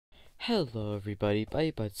Hello everybody,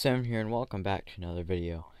 BRIGHTEST here, and welcome back to another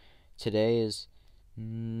video. Today is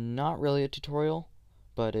not really a tutorial,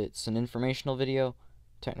 but it's an informational video.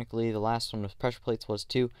 Technically the last one with pressure plates was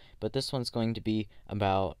too, but this one's going to be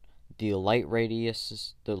about the light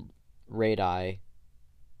radiuses, the radii. I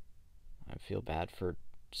feel bad for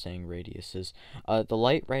saying radiuses. The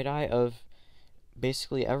light radii of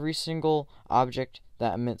basically every single object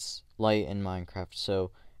that emits light in Minecraft.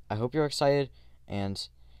 So I hope you're excited, and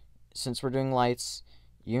since we're doing lights,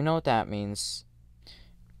 you know what that means.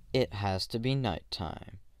 It has to be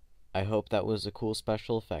nighttime. I hope that was a cool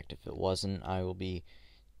special effect. If it wasn't, I will be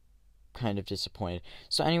kind of disappointed.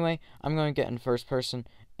 So anyway, I'm going to get in first person,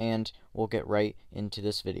 and we'll get right into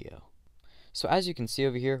this video. So as you can see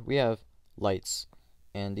over here, we have lights,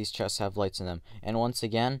 and these chests have lights in them. And once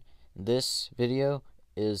again, this video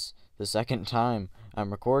is the second time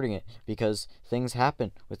I'm recording it because things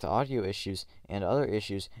happen with audio issues and other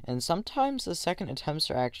issues, and sometimes the second attempts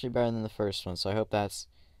are actually better than the first one, so I hope that's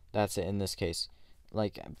it in this case.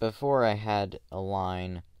 Like, before I had a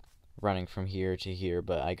line running from here to here,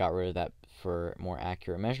 but I got rid of that for more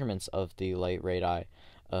accurate measurements of the light radii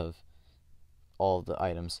of all of the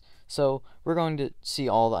items. So we're going to see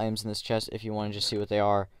all the items in this chest. If you want to just see what they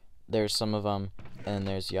are, there's some of them, and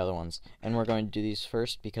there's the other ones. And we're going to do these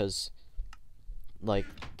first because, like,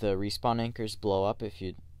 the respawn anchors blow up if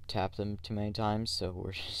you tap them too many times, so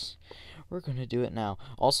we're going to do it now.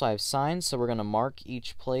 Also, I have signs, so we're going to mark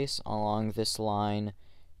each place along this line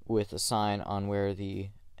with a sign on where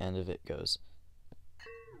the end of it goes.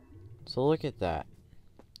 So look at that.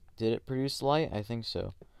 Did it produce light? I think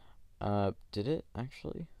so. Did it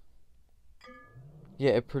actually?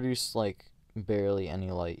 Yeah, it produced, like, barely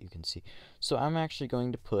any light, you can see. So I'm actually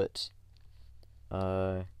going to put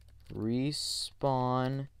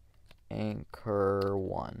respawn anchor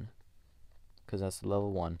 1, because that's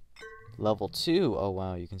level 1. Level 2, oh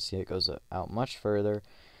wow, you can see it goes out much further.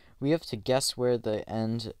 We have to guess where the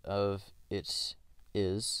end of it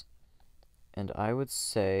is, and I would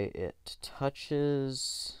say it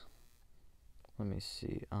touches, let me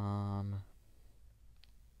see,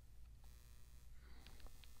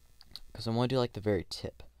 because I want to do like the very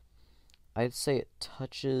tip. I'd say it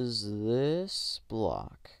touches this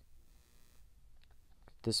block.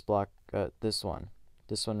 This block, this one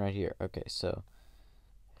right here. Okay, so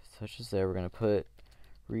if it touches there, we're gonna put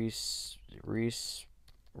respawn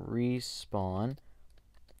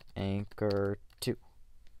anchor 2.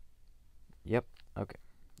 Yep. Okay,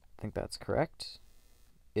 I think that's correct.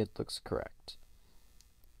 It looks correct.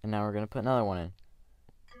 And now we're gonna put another one in.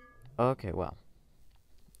 Okay, well,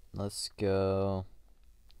 let's go.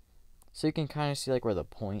 So you can kind of see like where the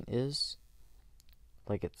point is.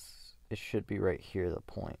 Like it should be right here, the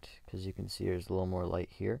point, because you can see there's a little more light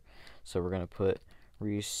here. So we're gonna put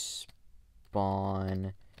respawn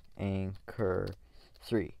anchor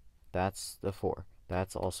 3. That's the 4.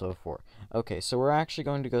 That's also a 4. Okay, so we're actually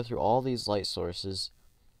going to go through all these light sources,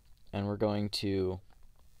 and we're going to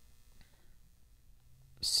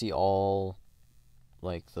see all,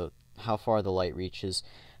 like, how far the light reaches,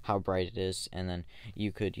 how bright it is, and then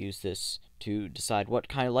you could use this to decide what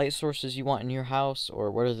kind of light sources you want in your house, or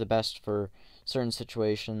what are the best for certain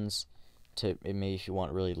situations. Maybe if you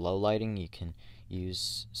want really low lighting, you can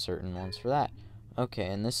use certain ones for that. Okay,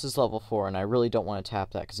 and this is level 4, and I really don't want to tap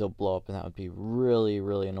that because it'll blow up, and that would be really,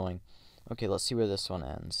 really annoying. Okay, let's see where this one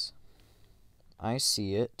ends. I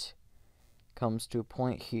see it comes to a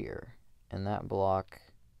point here, and that block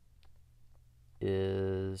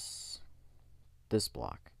is this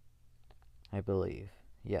block, I believe.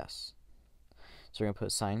 Yes. So we're gonna put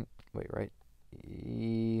a sign. Wait, right?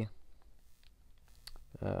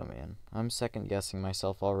 Oh man, I'm second guessing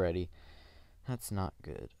myself already. That's not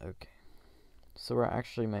good. Okay. So we're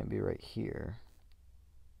actually might be right here.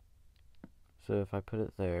 So if I put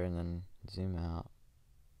it there and then zoom out.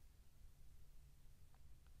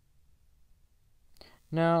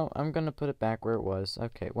 No, I'm gonna put it back where it was.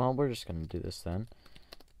 Okay, well, we're just gonna do this then.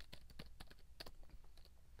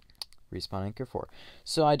 Respawn anchor 4.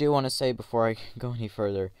 So I do want to say before I go any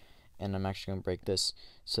further, and I'm actually going to break this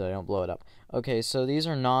so I don't blow it up. Okay, so these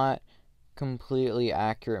are not completely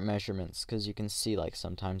accurate measurements, because you can see, like,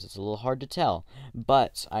 sometimes it's a little hard to tell,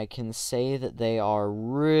 but I can say that they are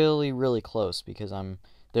really, really close, because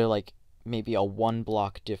they're like maybe a 1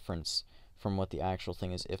 block difference from what the actual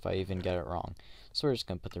thing is, if I even get it wrong. So we're just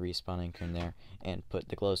going to put the respawn anchor in there and put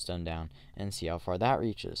the glowstone down and see how far that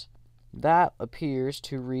reaches. That appears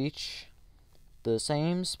to reach the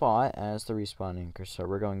same spot as the respawn anchor, so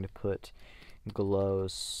we're going to put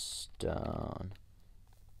glowstone,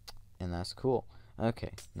 and that's cool.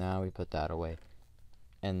 Okay, now we put that away.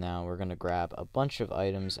 And now we're going to grab a bunch of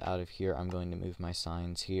items out of here. I'm going to move my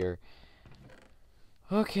signs here.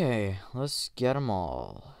 Okay, let's get them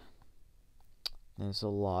all. There's a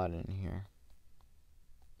lot in here.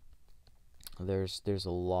 There's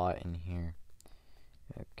a lot in here.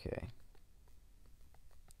 Okay.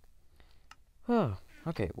 Oh,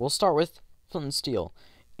 okay, we'll start with flint and steel.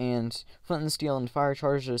 And flint and steel and fire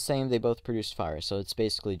charge are the same. They both produce fire, so it's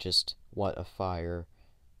basically just what a fire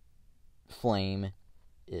flame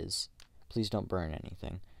is. Please don't burn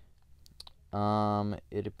anything.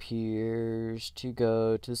 It appears to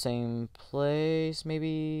go to the same place.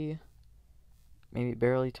 Maybe it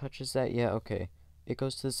barely touches that. Yeah, okay. It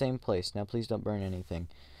goes to the same place. Now please don't burn anything.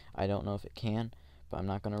 I don't know if it can, but I'm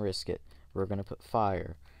not gonna risk it. We're gonna put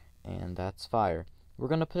fire, and that's fire. We're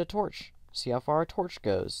gonna put a torch. See how far a torch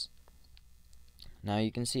goes. Now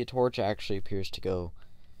you can see a torch actually appears to go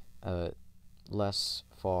less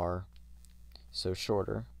far, so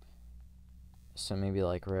shorter. So maybe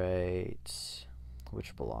like right,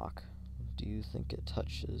 which block do you think it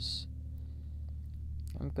touches?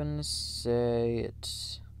 I'm gonna say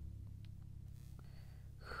it,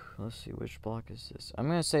 let's see, which block is this? I'm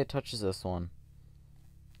gonna say it touches this one.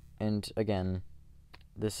 And again,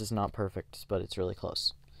 this is not perfect, but it's really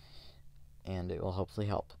close. And it will hopefully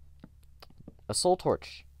help. A soul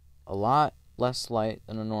torch, a lot less light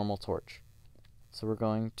than a normal torch. So we're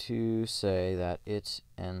going to say that it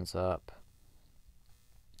ends up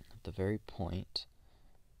at the very point,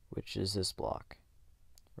 which is this block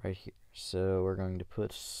right here. So we're going to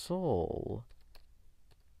put soul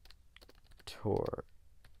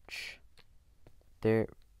torch. There,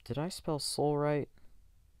 did I spell soul right?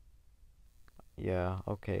 Yeah,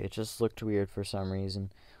 okay, it just looked weird for some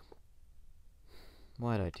reason.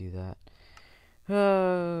 Why'd I do that?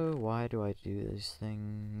 Oh, why do I do these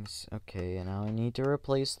things? Okay, and now I need to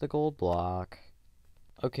replace the gold block.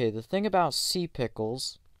 Okay, the thing about sea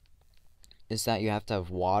pickles is that you have to have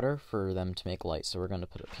water for them to make light. So we're going to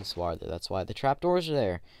put a piece of water there. That's why the trapdoors are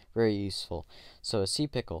there. Very useful. So a sea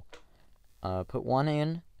pickle. Put one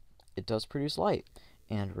in. It does produce light.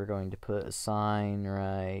 And we're going to put a sign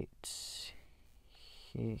right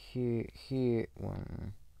here.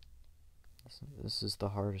 This is the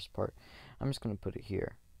hardest part. I'm just going to put it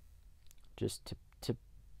here. Just to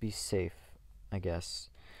be safe, I guess.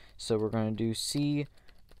 So we're going to do sea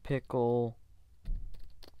pickle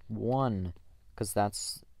 1.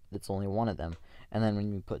 Because it's only one of them. And then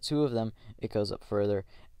when you put 2 of them, it goes up further.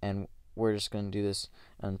 And we're just going to do this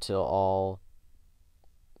until all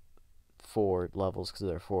 4 levels, because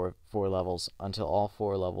there are four levels, until all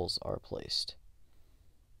 4 levels are placed.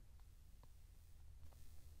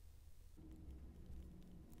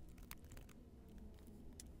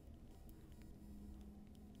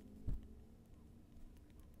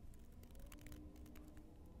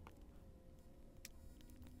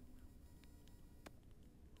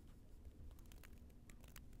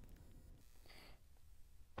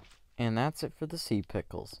 And that's it for the sea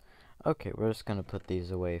pickles. Okay, we're just going to put these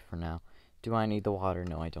away for now. Do I need the water?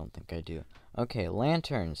 No, I don't think I do. Okay,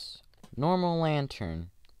 lanterns. Normal lantern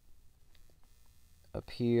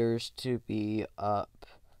appears to be up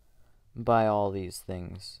by all these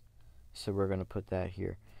things. So we're going to put that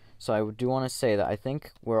here. So I do want to say that I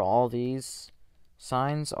think where all these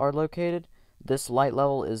signs are located, this light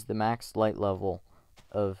level is the max light level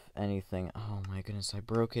of anything. Oh my goodness, I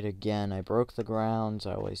broke it again. I broke the grounds.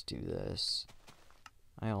 I always do this.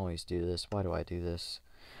 Why do I do this?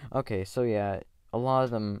 Okay, so yeah, a lot of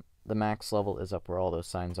them, the max level is up where all those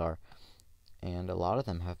signs are. And a lot of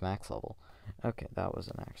them have max level. Okay, that was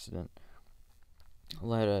an accident.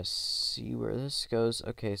 Let us see where this goes.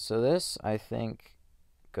 Okay, so this, I think,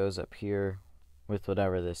 goes up here with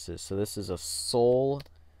whatever this is. So this is a soul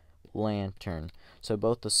lantern. So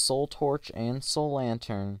both the soul torch and soul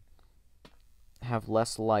lantern have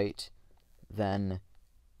less light than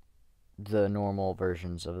the normal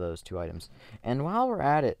versions of those 2 items. And while we're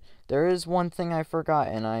at it, there is one thing I forgot,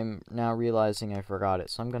 and I'm now realizing I forgot it.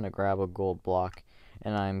 So I'm going to grab a gold block,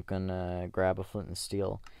 and I'm going to grab a flint and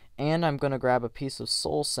steel, and I'm going to grab a piece of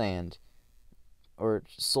soul sand, or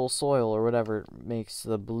soul soil, or whatever makes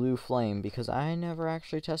the blue flame, because I never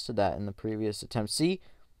actually tested that in the previous attempt. See?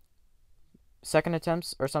 Second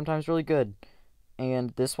attempts are sometimes really good,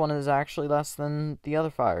 and this one is actually less than the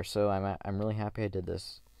other fire, so I'm really happy I did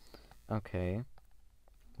this. Okay,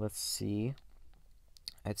 let's see.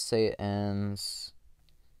 I'd say it ends,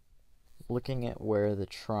 looking at where the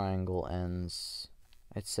triangle ends,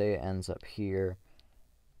 I'd say it ends up here,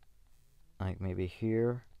 like maybe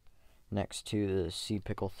here, next to the sea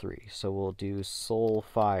pickle 3. So we'll do soul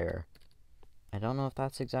fire. I don't know if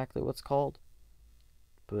that's exactly what's called,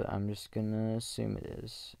 but I'm just gonna assume it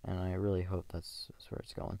is, and I really hope that's where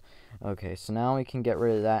it's going. Okay, so now we can get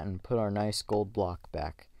rid of that and put our nice gold block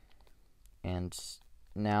back. And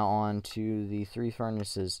now on to the 3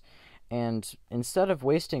 furnaces. And instead of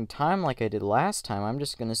wasting time like I did last time, I'm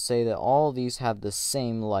just gonna say that all these have the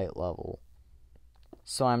same light level.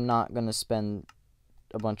 So I'm not gonna spend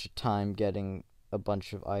a bunch of time getting a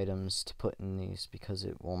bunch of items to put in these, because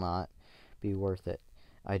it will not be worth it.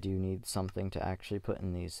 I do need something to actually put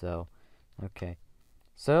in these, though. Okay,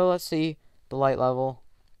 so let's see the light level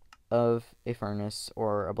of a furnace,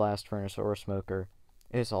 or a blast furnace, or a smoker.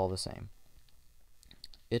 It's all the same.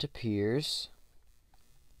 It appears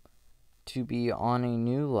to be on a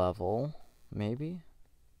new level, maybe?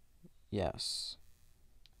 Yes,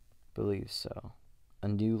 believe so. A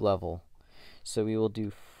new level. So we will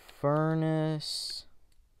do furnace,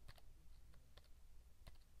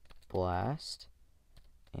 blast,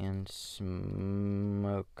 and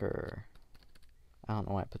smoker. I don't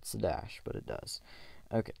know why it puts the dash, but it does.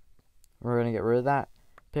 Okay, we're going to get rid of that,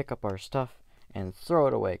 pick up our stuff, and throw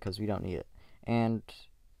it away because we don't need it. And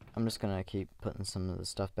I'm just going to keep putting some of the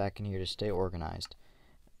stuff back in here to stay organized.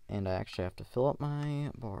 And I actually have to fill up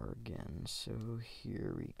my bar again, so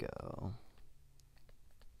here we go.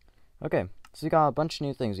 Okay, so we got a bunch of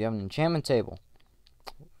new things. We have an enchantment table.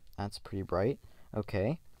 That's pretty bright.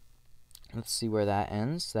 Okay, let's see where that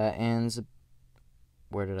ends. That ends...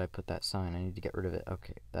 Where did I put that sign? I need to get rid of it.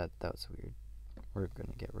 Okay, that was weird. We're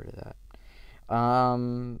gonna get rid of that.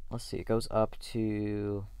 Let's see. It goes up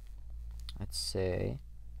to, let's say,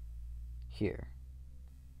 here.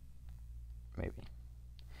 Maybe.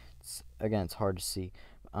 Again, it's hard to see.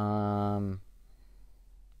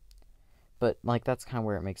 But like that's kind of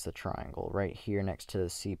where it makes the triangle, right here next to the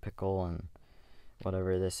sea pickle and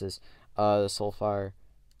whatever this is. The soulfire.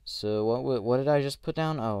 So what did I just put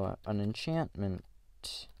down? Oh, an enchantment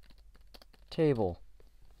table.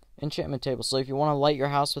 Enchantment table. So if you want to light your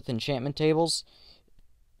house with enchantment tables,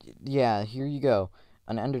 yeah, here you go.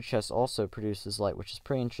 An ender chest also produces light, which is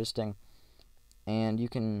pretty interesting. And you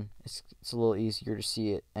can, it's a little easier to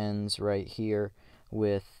see. It ends right here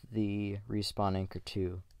with the respawn anchor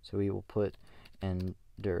 2. So we will put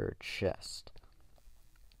ender chest.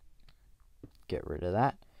 Get rid of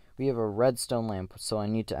that. We have a redstone lamp, so I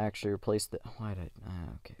need to actually replace the... Why did I...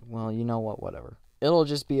 okay, well, you know what, whatever. It'll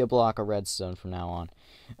just be a block of redstone from now on.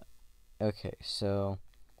 Okay, so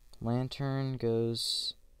lantern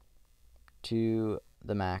goes to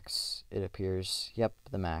the max, it appears. Yep,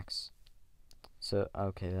 the max. So,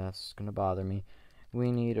 okay, that's gonna bother me.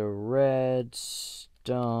 We need a redstone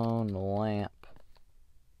lamp.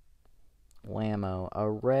 Lammo. A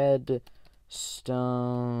redstone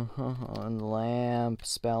lamp.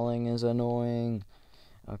 Spelling is annoying.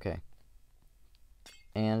 Okay.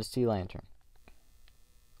 And a sea lantern.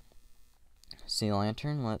 Sea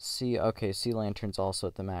lantern, let's see. Okay, sea lantern's also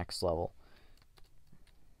at the max level.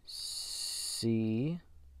 Sea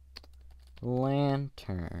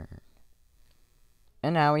lantern.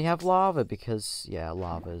 And now we have lava because, yeah,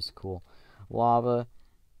 lava is cool. Lava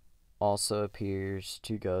also appears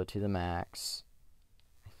to go to the max,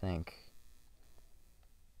 I think.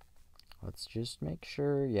 Let's just make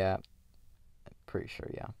sure. Yeah, I'm pretty sure,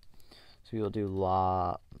 yeah. So we'll do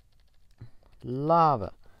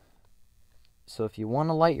lava. So if you want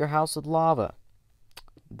to light your house with lava,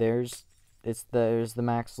 there's the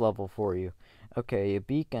max level for you. Okay, a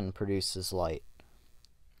beacon produces light.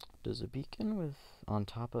 Does a beacon with on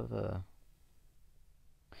top of a...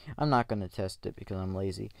 I'm not gonna test it because I'm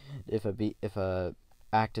lazy. If a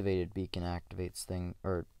activated beacon activates thing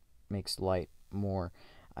or makes light more,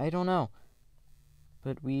 I don't know.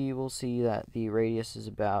 But we will see that the radius is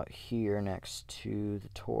about here next to the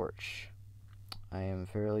torch. I am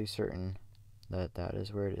fairly certain that that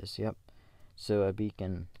is where it is. Yep. So a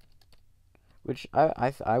beacon, which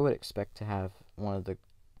I would expect to have one of the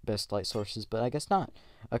best light sources, but I guess not.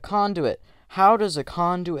 A conduit. How does a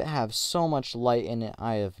conduit have so much light in it?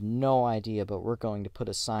 I have no idea, but we're going to put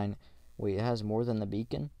a sign. Wait, it has more than the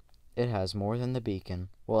beacon? It has more than the beacon.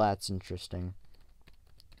 Well, that's interesting.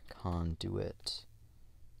 Conduit.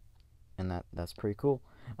 And that's pretty cool.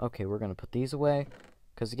 Okay, we're going to put these away.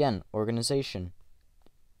 Because, again, organization.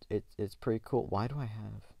 It's pretty cool. Why do I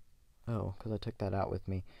have... Oh, because I took that out with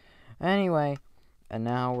me. Anyway, and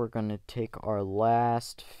now we're going to take our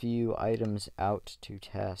last few items out to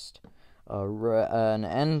test. An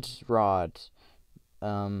end rod.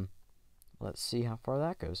 Let's see how far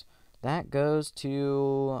that goes. That goes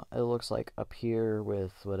to, it looks like up here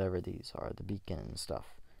with whatever these are, the beacon and stuff.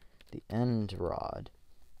 The end rod.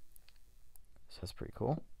 So that's pretty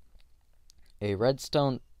cool. A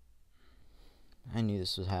redstone I knew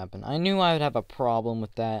this would happen. I knew I would have a problem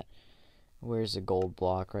with that. Where's the gold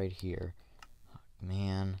block? Right here.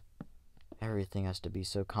 Man, everything has to be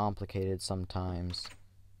so complicated sometimes.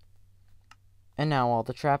 And now all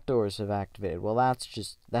the trapdoors have activated. Well, that's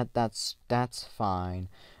just that's fine.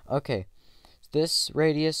 Okay, this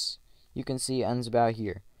radius you can see ends about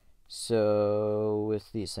here. So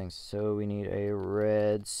with these things, so we need a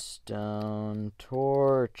redstone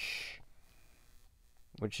torch,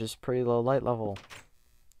 which is pretty low light level.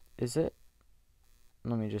 Is it?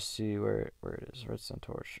 Let me just see where it is. Redstone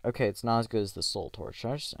torch. Okay, it's not as good as the soul torch.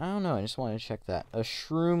 I don't know. I just wanted to check that. A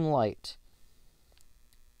shroom light.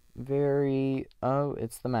 Oh,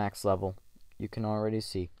 it's the max level. You can already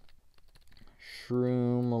see.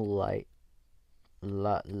 Shroom light.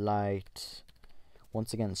 Light.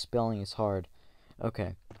 Once again, spelling is hard.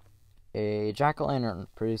 Okay. A jack-o'-lantern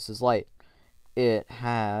produces light. It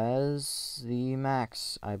has the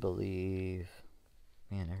max, I believe.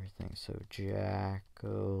 Man, everything's so jack-o'-lantern.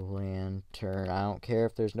 I don't care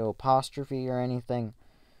if there's no apostrophe or anything.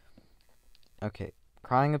 Okay.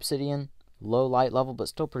 Crying obsidian. Low light level, but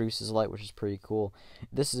still produces light, which is pretty cool.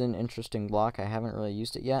 This is an interesting block. I haven't really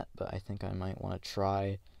used it yet, but I think I might want to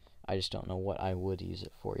try. I just don't know what I would use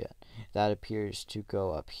it for yet. That appears to go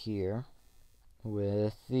up here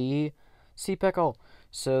with the sea pickle.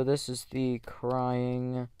 So this is the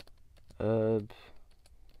crying obsidian.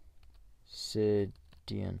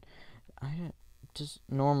 Just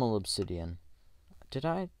normal obsidian. Did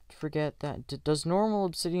I forget that? Does normal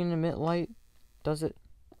obsidian emit light? Does it?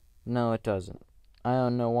 No, it doesn't. I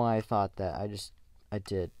don't know why I thought that. I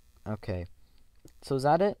did. Okay. So is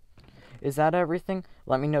that it? Is that everything?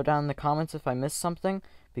 Let me know down in the comments if I missed something,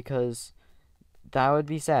 because that would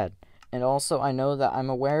be sad. And also, I know that I'm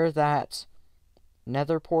aware that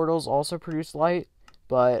Nether Portals also produce light,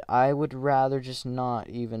 but I would rather just not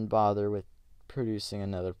even bother with producing a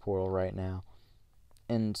Nether Portal right now.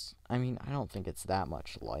 And, I mean, I don't think it's that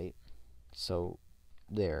much light. So,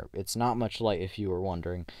 there. It's not much light if you were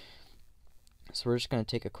wondering. So we're just going to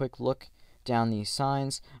take a quick look down these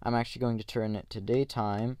signs. I'm actually going to turn it to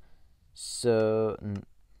daytime. So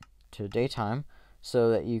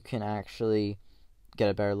that you can actually get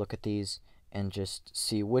a better look at these and just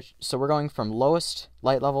see which. So we're going from lowest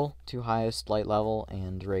light level to highest light level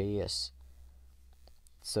and radius.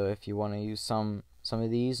 So if you want to use some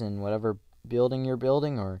of these in whatever building you're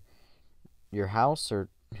building, or your house, or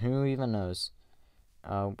who even knows.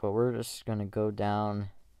 But we're just going to go down,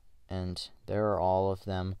 and there are all of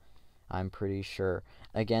them, I'm pretty sure.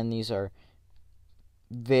 Again, these are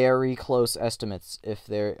very close estimates, if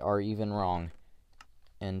they are even wrong.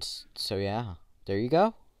 And so yeah, there you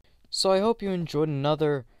go. So I hope you enjoyed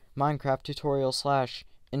another Minecraft tutorial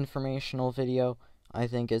 / informational video. I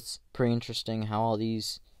think it's pretty interesting how all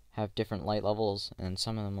these have different light levels, and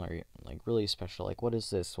some of them are like really special. Like, what is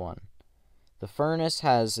this one? The furnace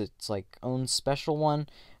has its like own special one,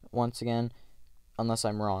 once again, unless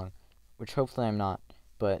I'm wrong, which hopefully I'm not,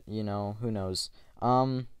 but you know, who knows.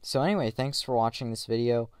 So anyway, thanks for watching this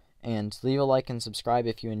video, and leave a like and subscribe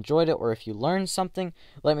if you enjoyed it, or if you learned something.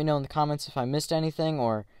 Let me know in the comments if I missed anything,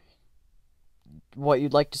 or what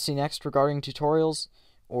you'd like to see next regarding tutorials,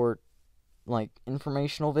 or like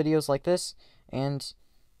informational videos like this. And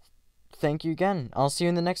thank you again. I'll see you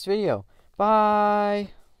in the next video.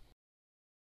 Bye!